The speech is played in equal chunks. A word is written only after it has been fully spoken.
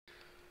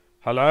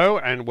Hello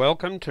and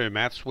welcome to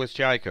Maths with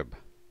Jacob.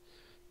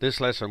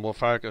 This lesson will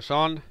focus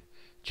on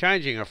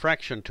changing a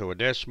fraction to a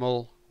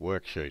decimal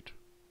worksheet.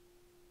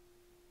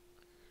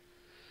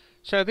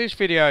 So this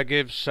video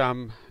gives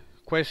some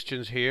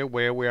questions here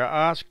where we are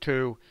asked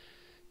to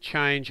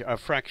change a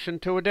fraction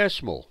to a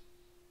decimal.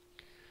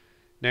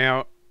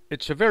 Now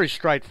it's a very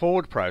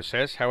straightforward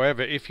process.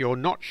 However, if you're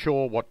not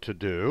sure what to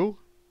do,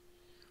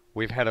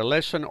 we've had a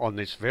lesson on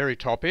this very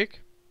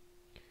topic.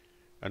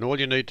 And all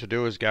you need to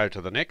do is go to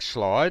the next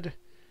slide.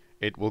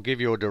 It will give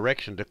you a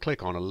direction to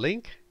click on a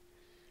link.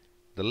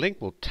 The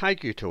link will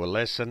take you to a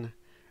lesson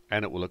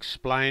and it will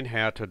explain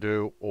how to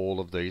do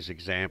all of these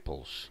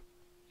examples.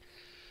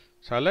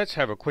 So let's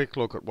have a quick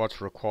look at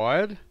what's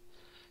required.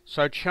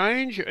 So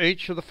change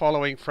each of the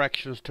following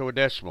fractions to a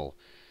decimal.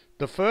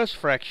 The first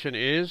fraction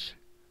is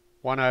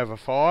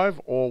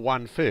 1/5 or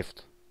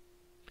 1/5.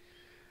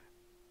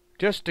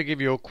 Just to give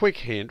you a quick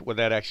hint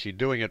without actually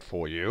doing it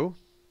for you,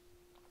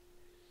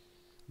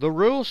 the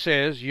rule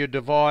says you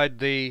divide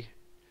the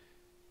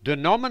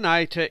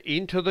denominator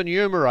into the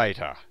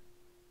numerator.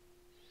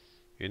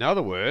 In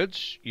other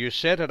words, you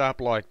set it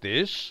up like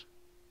this,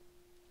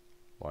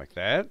 like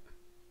that.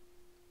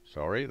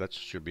 Sorry, that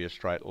should be a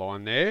straight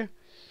line there.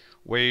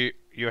 Where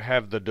you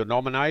have the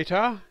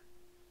denominator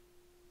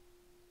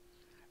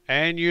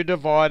and you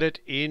divide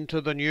it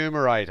into the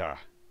numerator.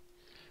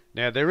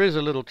 Now there is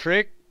a little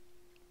trick.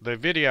 The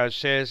video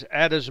says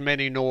add as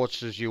many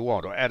noughts as you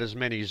want, or add as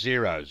many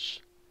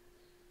zeros.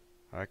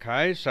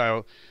 Okay,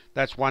 so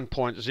that's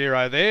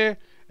 1.0 there.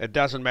 It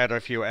doesn't matter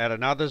if you add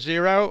another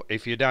 0.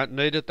 If you don't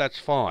need it, that's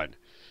fine.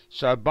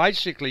 So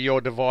basically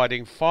you're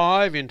dividing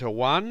 5 into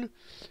 1,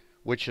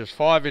 which is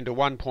 5 into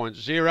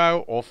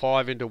 1.0 or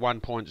 5 into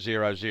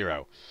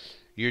 1.00.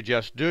 You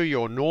just do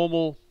your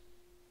normal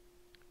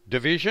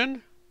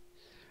division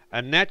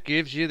and that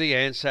gives you the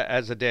answer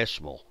as a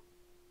decimal.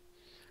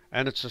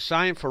 And it's the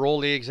same for all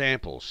the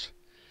examples.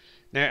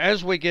 Now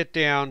as we get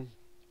down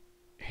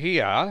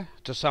here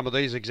to some of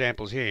these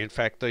examples here, in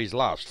fact these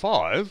last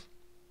 5,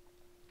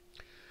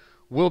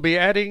 we'll be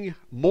adding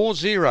more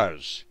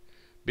zeros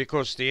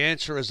because the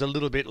answer is a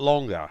little bit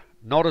longer,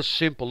 not as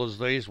simple as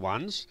these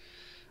ones.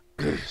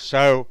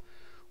 So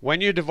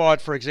when you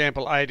divide, for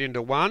example, 8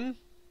 into 1,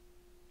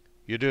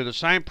 you do the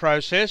same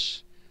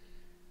process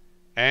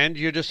and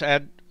you just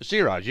add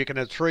zeros. You can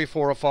add 3,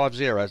 4 or 5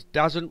 zeros.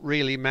 Doesn't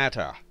really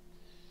matter.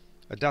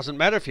 It doesn't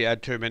matter if you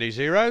add too many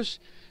zeros.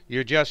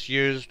 You just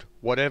used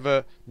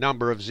whatever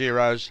number of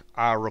zeros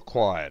are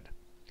required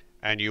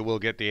and you will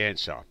get the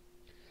answer.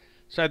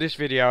 So this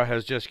video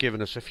has just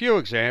given us a few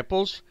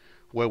examples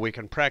where we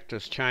can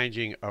practice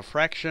changing a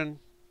fraction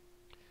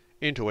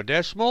into a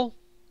decimal,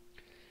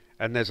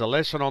 and there's a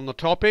lesson on the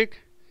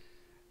topic,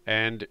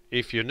 and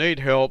if you need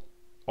help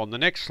on the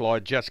next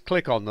slide, just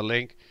click on the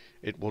link.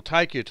 It will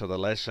take you to the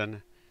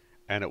lesson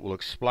and it will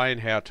explain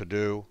how to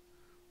do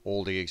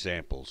all the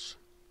examples.